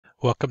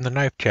Welcome to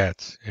Knife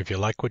Chats. If you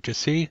like what you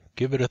see,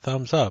 give it a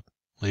thumbs up,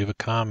 leave a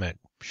comment,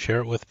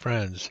 share it with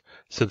friends,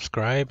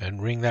 subscribe,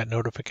 and ring that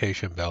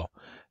notification bell.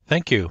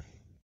 Thank you.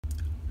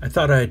 I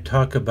thought I'd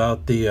talk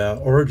about the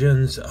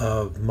origins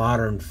of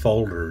modern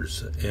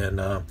folders, and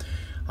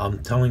I'm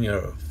telling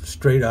you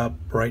straight up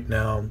right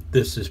now,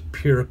 this is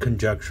pure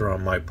conjecture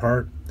on my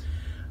part.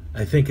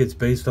 I think it's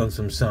based on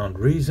some sound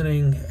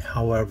reasoning.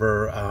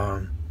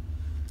 However,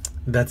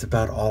 that's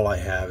about all I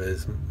have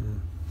is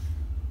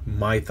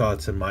my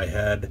thoughts in my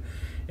head,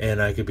 and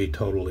I could be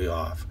totally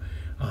off.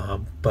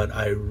 But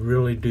I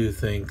really do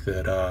think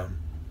that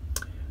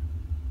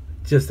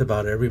just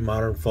about every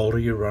modern folder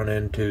you run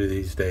into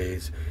these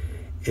days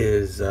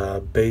is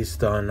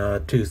based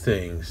on two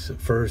things.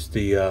 First,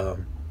 the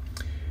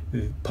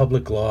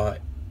Public Law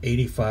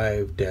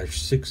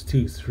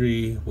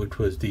 85-623, which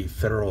was the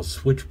Federal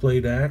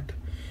Switchblade Act,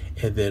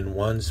 and then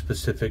one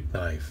specific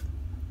knife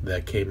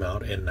that came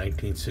out in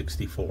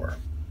 1964.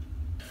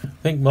 I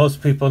think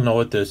most people know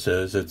what this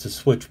is. It's a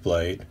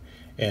switchblade.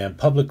 And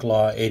Public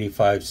Law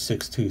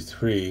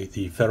 85-623,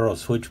 the Federal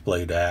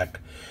Switchblade Act,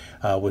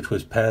 which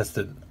was passed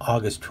on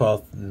August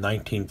 12th,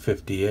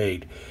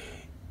 1958,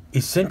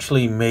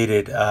 essentially made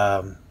it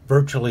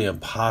virtually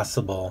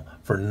impossible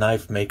for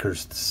knife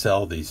makers to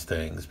sell these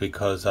things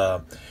because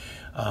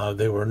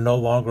they were no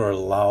longer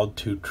allowed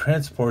to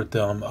transport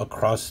them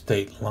across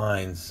state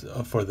lines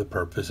for the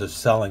purpose of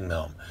selling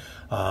them.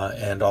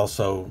 And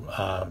also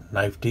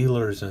knife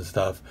dealers and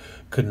stuff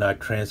could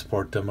not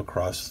transport them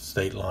across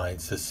state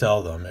lines to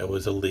sell them. It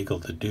was illegal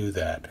to do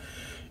that.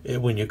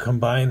 When you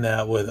combine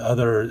that with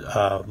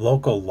other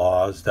local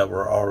laws that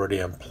were already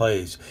in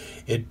place,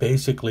 it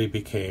basically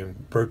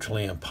became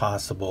virtually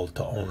impossible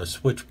to own a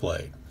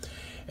switchblade.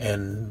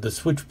 And the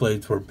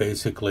switchblades were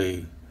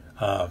basically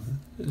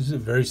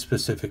very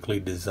specifically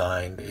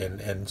designed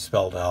and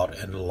spelled out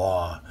in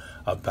law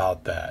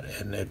about that.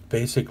 And it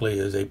basically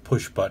is a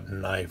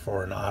push-button knife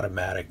or an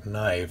automatic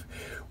knife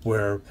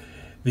where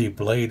the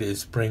blade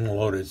is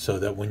spring-loaded so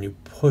that when you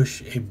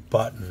push a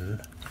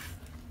button,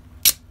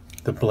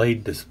 the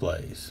blade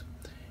displays.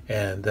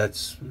 And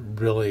that's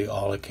really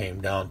all it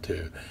came down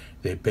to.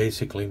 They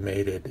basically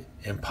made it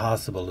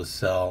impossible to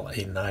sell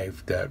a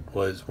knife that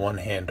was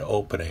one-hand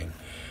opening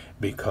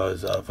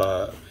because of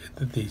the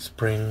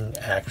spring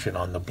action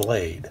on the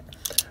blade.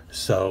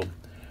 So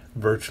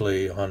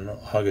virtually on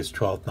August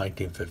 12th,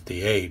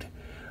 1958,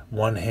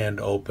 one-hand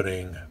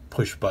opening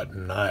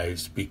push-button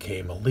knives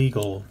became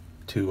illegal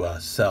to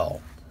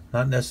sell.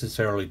 Not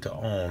necessarily to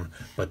own,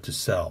 but to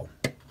sell.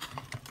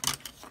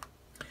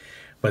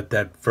 But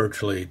that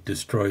virtually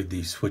destroyed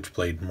the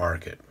switchblade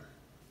market.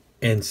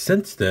 And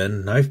since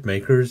then, knife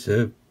makers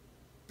have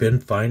been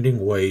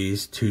finding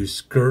ways to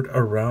skirt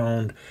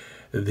around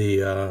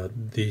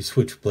the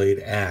Switchblade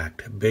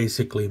Act,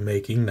 basically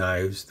making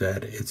knives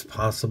that it's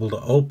possible to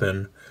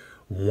open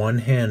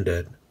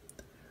one-handed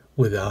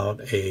without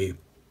a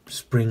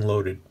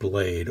spring-loaded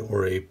blade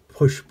or a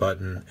push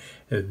button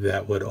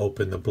that would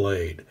open the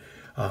blade.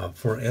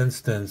 For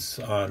instance,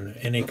 on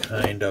any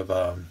kind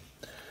of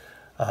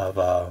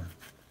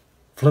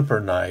flipper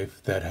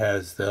knife that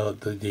has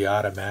the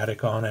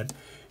automatic on it,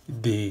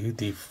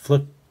 the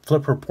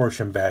flipper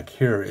portion back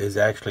here is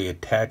actually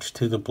attached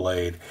to the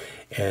blade,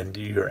 and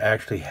you're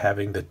actually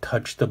having to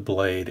touch the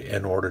blade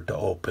in order to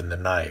open the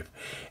knife.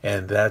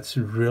 And that's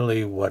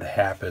really what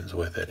happens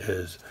with it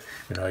is,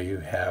 you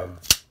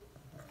have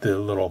the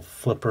little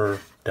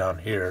flipper down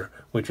here,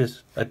 which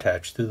is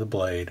attached to the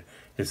blade.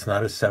 It's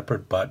not a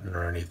separate button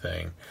or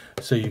anything,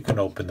 so you can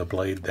open the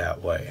blade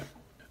that way.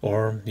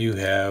 Or you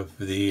have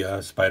the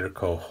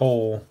Spyderco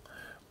hole,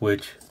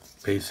 which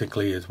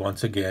basically is,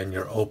 once again,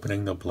 you're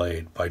opening the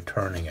blade by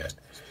turning it.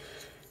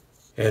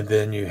 And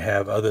then you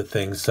have other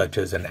things such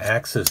as an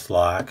axis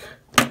lock,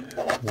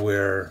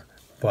 where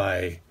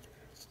by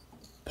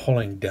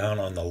pulling down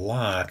on the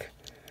lock,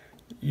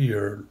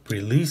 you're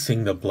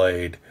releasing the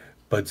blade,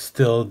 but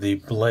still the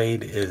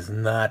blade is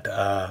not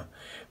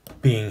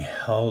being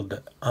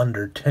held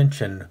under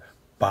tension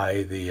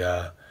by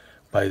the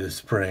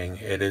spring.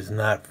 It is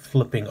not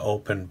flipping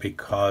open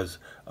because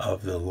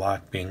of the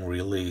lock being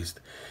released.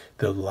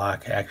 The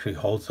lock actually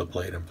holds the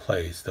blade in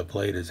place. The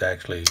blade is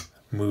actually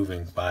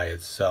moving by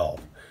itself.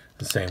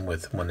 The same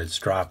with when it's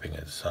dropping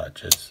as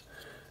such.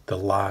 The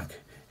lock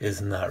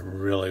is not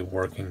really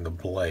working the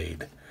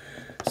blade.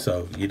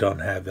 So you don't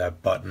have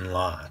that button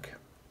lock.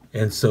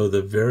 And so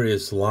the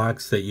various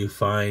locks that you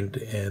find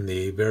and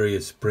the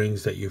various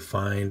springs that you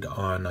find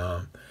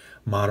on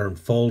modern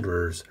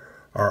folders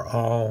are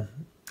all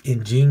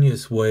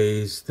ingenious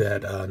ways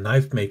that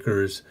knife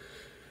makers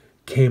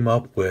came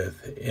up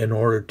with in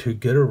order to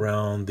get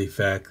around the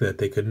fact that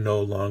they could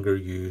no longer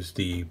use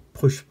the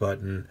push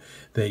button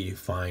that you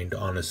find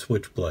on a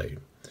switchblade.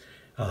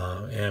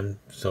 And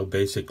so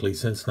basically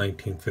since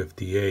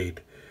 1958,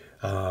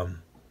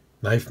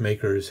 knife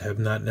makers have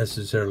not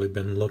necessarily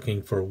been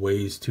looking for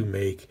ways to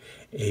make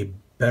a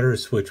better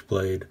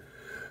switchblade.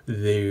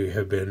 They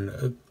have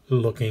been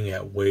looking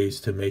at ways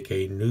to make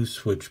a new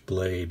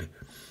switchblade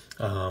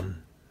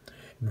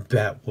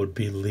that would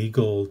be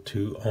legal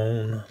to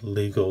own,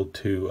 legal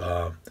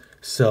to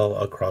sell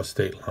across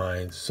state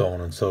lines, so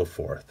on and so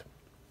forth.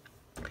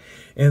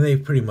 And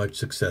they've pretty much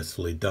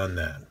successfully done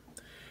that.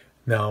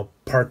 Now,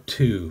 part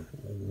two,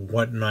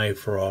 what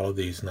knife are all of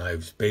these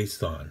knives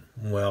based on?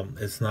 Well,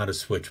 it's not a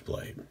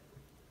switchblade.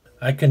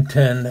 I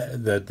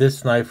contend that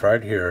this knife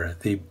right here,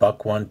 the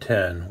Buck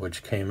 110,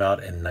 which came out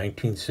in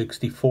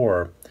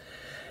 1964,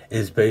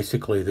 is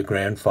basically the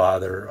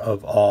grandfather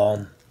of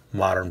all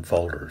modern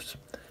folders.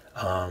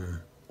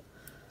 And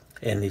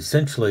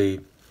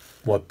essentially,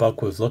 what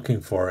Buck was looking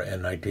for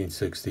in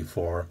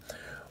 1964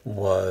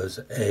 was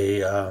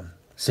a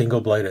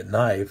single-bladed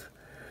knife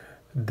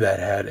that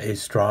had a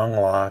strong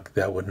lock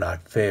that would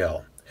not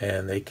fail.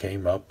 And they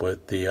came up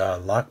with the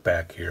lock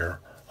back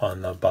here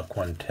on the Buck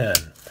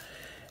 110.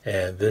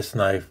 And this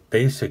knife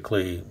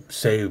basically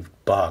saved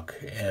Buck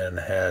and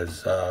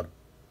has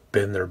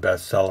been their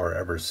best seller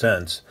ever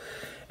since.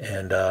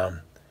 And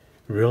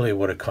really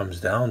what it comes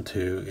down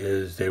to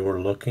is they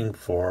were looking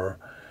for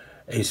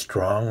a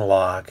strong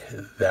lock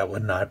that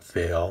would not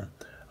fail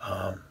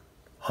on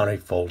a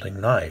folding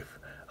knife.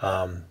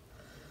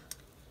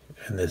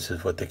 And this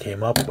is what they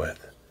came up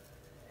with.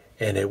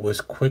 And it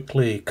was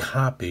quickly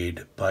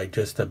copied by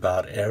just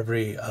about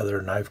every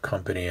other knife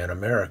company in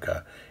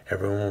America.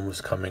 Everyone was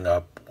coming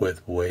up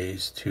with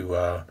ways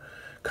to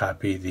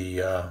copy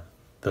the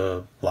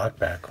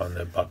lockback on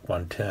the Buck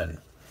 110.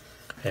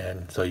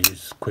 And so you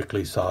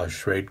quickly saw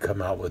Schrade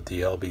come out with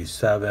the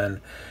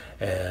LB7,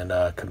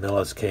 and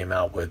Camillus came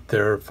out with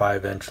their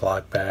 5-inch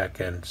lockback,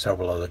 and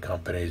several other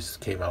companies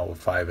came out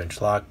with 5-inch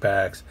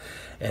lockbacks,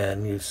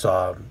 and you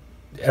saw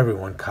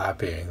everyone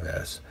copying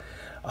this.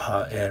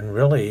 And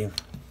really,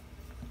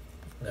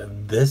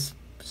 this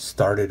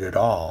started it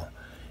all.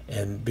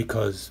 And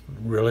because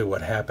really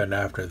what happened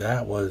after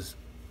that was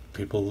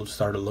people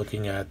started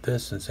looking at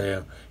this and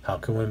saying, how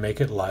can we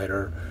make it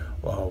lighter?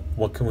 Well,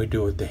 what can we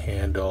do with the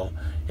handle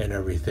and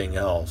everything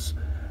else?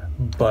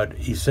 But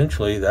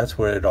essentially, that's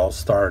where it all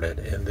started.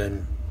 And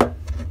then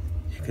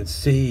you can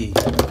see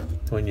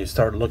when you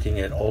start looking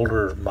at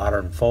older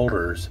modern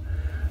folders,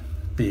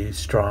 the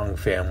strong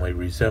family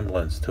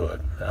resemblance to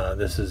it.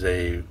 This is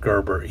a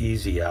Gerber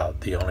Easy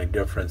Out. The only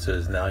difference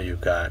is now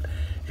you've got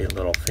a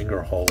little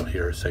finger hole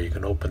here so you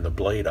can open the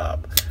blade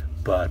up,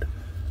 but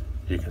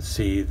you can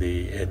see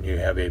and you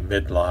have a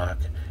mid-lock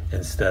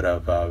instead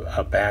of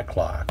a back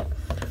lock.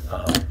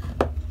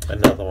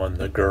 Another one,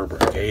 the Gerber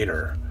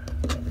Gator.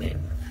 I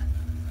mean,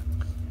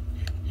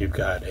 you've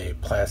got a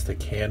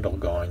plastic handle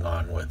going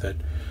on with it,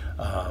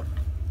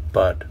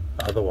 but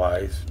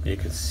otherwise you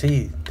can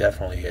see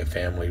definitely a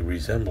family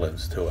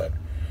resemblance to it.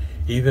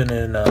 Even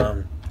in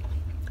the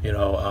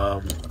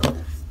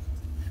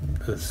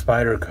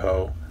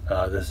Spyderco,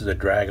 this is a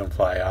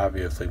Dragonfly,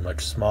 obviously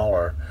much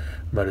smaller,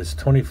 but it's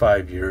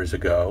 25 years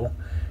ago,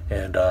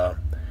 and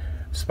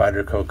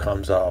Spyderco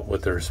comes out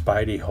with their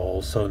Spidey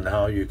hole, so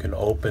now you can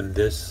open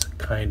this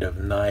kind of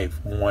knife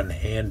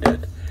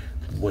one-handed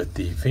with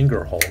the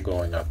finger hole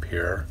going up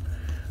here,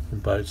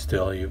 but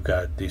still you've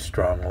got the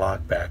strong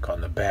lock back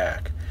on the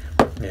back.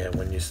 And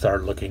when you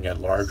start looking at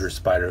larger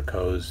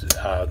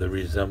Spydercos, the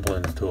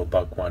resemblance to a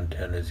Buck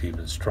 110 is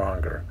even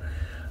stronger.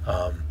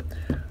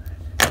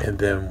 And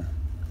then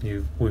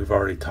we've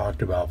already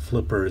talked about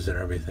flippers and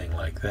everything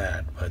like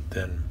that, but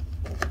then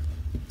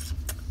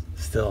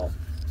still,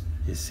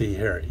 you see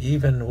here,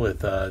 even with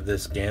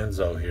this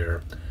Ganzo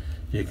here,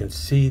 you can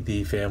see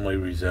the family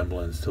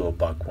resemblance to a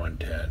Buck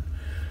 110.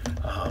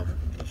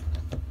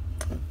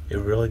 It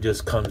really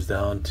just comes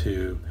down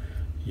to,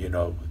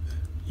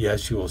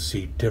 yes, you will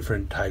see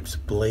different types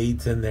of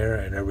blades in there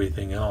and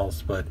everything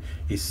else, but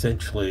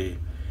essentially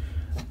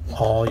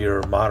all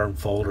your modern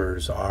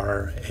folders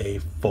are a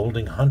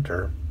folding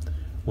hunter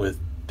with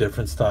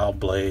different style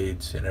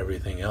blades and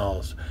everything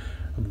else.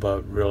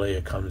 But really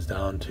it comes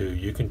down to,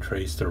 you can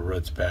trace the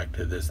roots back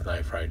to this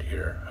knife right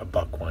here, a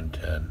Buck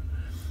 110,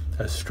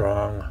 a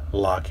strong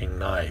locking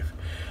knife.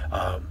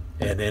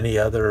 And any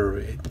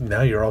other,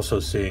 now you're also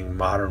seeing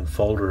modern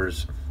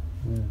folders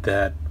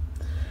that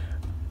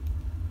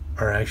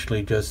are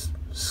actually just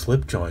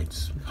slip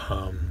joints.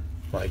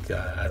 Like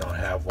I don't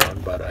have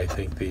one, but I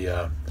think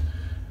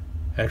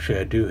actually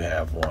I do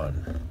have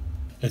one.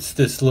 It's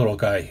this little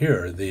guy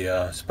here, the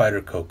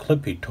Spyderco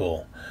Clippy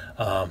tool,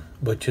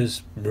 which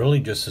is really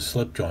just a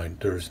slip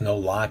joint. There's no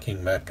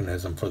locking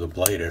mechanism for the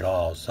blade at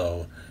all,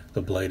 so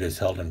the blade is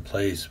held in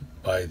place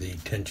by the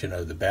tension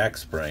of the back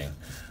spring,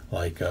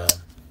 like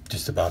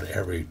just about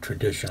every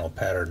traditional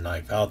pattern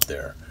knife out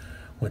there,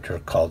 which are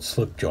called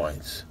slip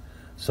joints.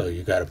 So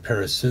you got a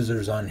pair of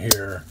scissors on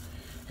here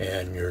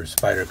and your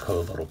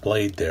Spyderco little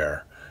blade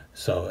there.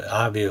 So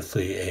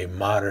obviously a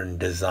modern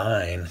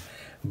design,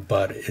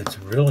 but it's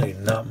really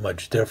not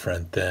much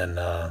different than,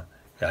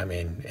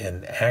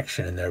 in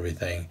action and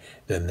everything,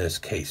 than this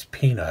Case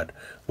Peanut,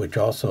 which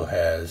also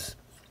has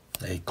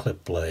a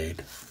clip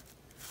blade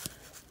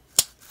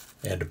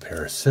and a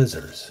pair of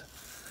scissors.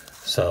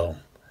 So,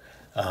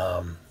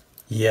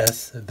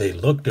 yes, they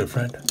look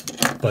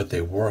different, but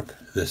they work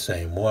the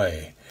same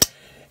way.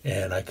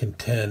 And I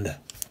contend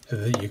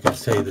that you can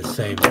say the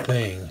same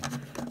thing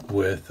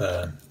with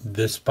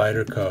this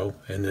Spyderco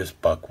and this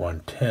Buck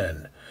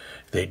 110.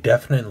 They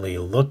definitely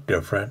look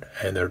different,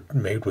 and they're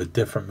made with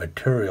different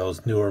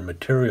materials, newer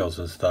materials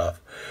and stuff,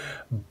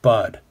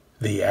 but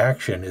the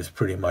action is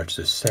pretty much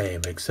the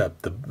same,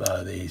 except the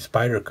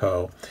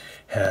Spyderco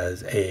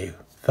has a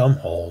thumb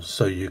hole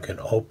so you can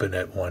open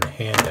it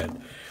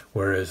one-handed,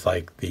 whereas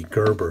like the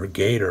Gerber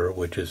Gator,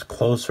 which is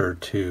closer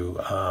to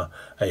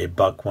a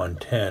Buck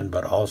 110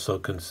 but also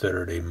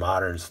considered a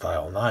modern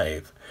style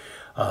knife,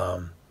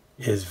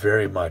 is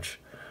very much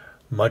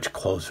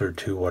closer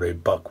to what a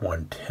Buck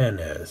 110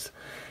 is.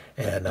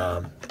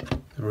 And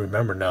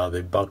remember now,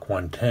 the Buck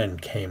 110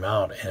 came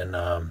out in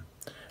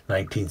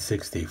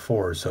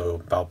 1964, so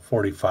about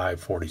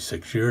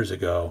 46 years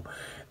ago,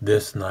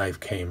 this knife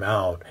came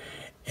out,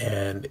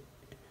 and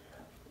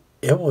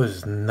it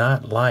was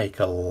not like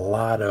a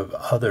lot of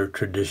other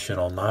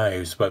traditional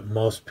knives, but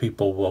most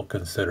people will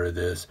consider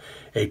this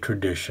a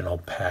traditional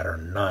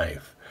pattern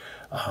knife.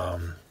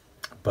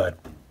 But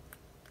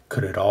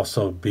could it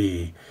also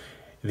be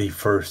the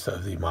first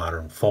of the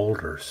modern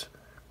folders?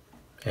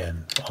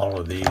 And all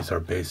of these are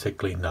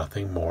basically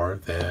nothing more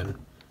than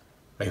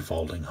a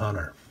folding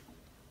hunter.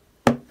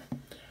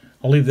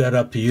 I'll leave that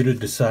up to you to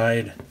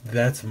decide.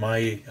 That's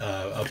my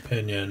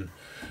opinion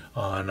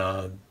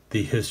on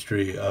the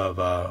history of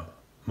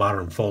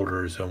modern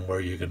folders and where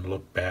you can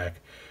look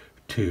back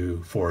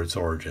to for its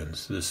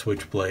origins, the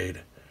Switchblade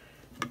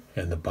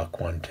and the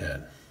Buck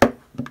 110.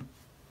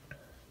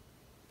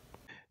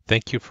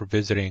 Thank you for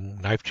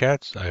visiting Knife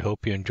Chats. I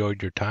hope you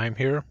enjoyed your time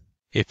here.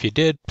 If you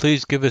did,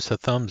 please give us a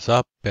thumbs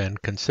up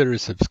and consider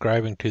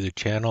subscribing to the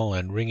channel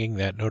and ringing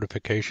that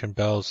notification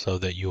bell so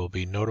that you will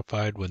be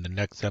notified when the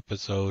next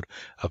episode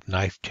of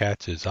Knife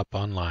Chats is up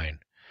online.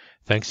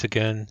 Thanks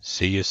again.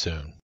 See you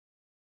soon.